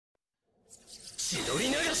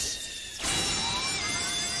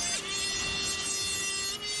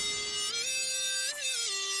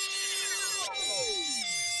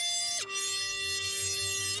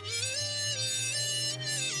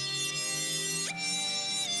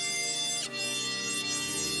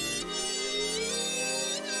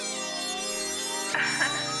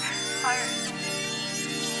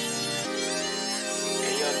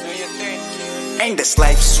Ain't this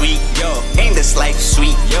life sweet, yo? Ain't this life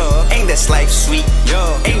sweet, yo? Ain't this life sweet,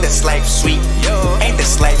 yo? Ain't this life sweet, yo? Ain't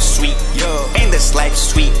this life sweet, yo? Ain't this life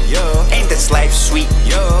sweet, yo? Ain't this life sweet,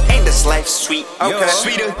 yo? Ain't this life sweet, okay?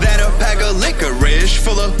 Sweeter than a pack of licorice,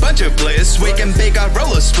 full of bunch of bliss. We can bake our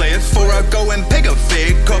roller split before I go and pick a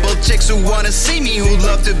fig. Couple chicks who wanna see me, who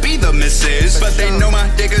love to be the missus, but they know my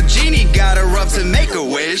dick a genie, gotta rub to make a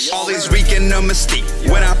wish. All these weekend a mystique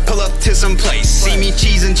when I pull up to some place. See me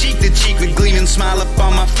cheesing cheek to cheek with gleaming smile up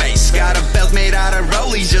on my face. Got a belt made out of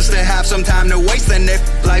rollies just to have some time to waste. And if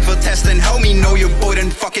life a test, then homie, know your boy done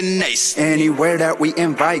fucking ace. Anywhere that we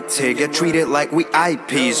invite to get treated like we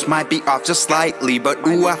IPs. Might be off just slightly, but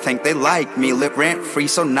ooh, I think they like me. Live rent free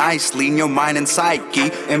so nicely in your mind and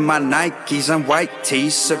psyche. In my Nikes and white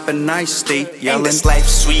tees, sipping iced tea, yelling, ain't this life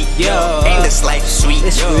sweet, yo? Ain't this life sweet,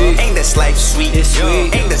 yo? Ain't this life sweet, yo?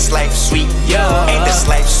 Ain't this life sweet, yo? Ain't this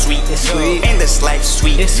life sweet, yo? Ain't this life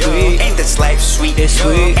sweet, yo? Ain't this life sweet, it's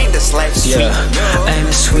sweet. Ain't this life sweet, yeah. Ain't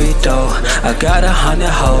it sweet though? I got 100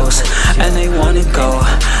 hoes and they wanna go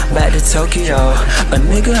back to Tokyo. A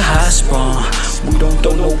nigga high sprung, we don't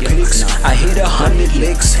throw no pics. I hit 100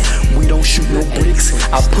 licks, we don't shoot no bricks.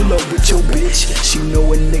 I pull up with your bitch, she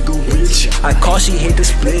know a nigga rich. I call she hit the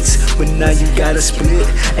splits, but now you gotta split.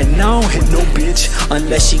 And I don't hit no bitch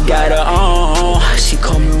unless she got her on. She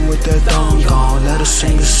coming with the thong gone, let her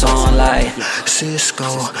sing a song like Cisco,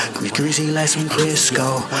 greasy like some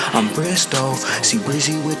Crisco. I'm Bristol, see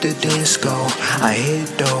breezy with the disco. I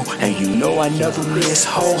hit though, and you know I never miss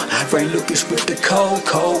ho. Frank Lucas with the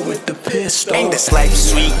cold with the pistol. Ain't this life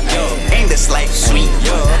sweet, yo? Ain't this life sweet,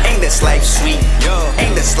 yo? Ain't this life sweet, yo?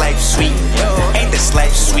 Ain't this life sweet, yo? Ain't this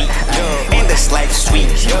life sweet, yo? Ain't this life sweet,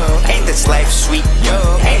 yo? Ain't this life sweet, yo?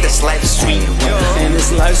 Ain't this life sweet, yo? Ain't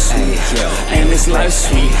this life sweet, yo? Ain't this life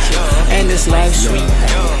sweet, yo? Ain't this life sweet,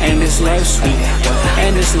 yo? Ain't this life sweet, yo?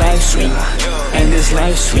 Ain't this life sweet, yo? Ain't this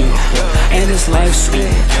life sweet, yo? Ain't this life sweet,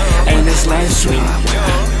 yo? Ain't this life sweet,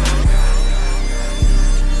 yo?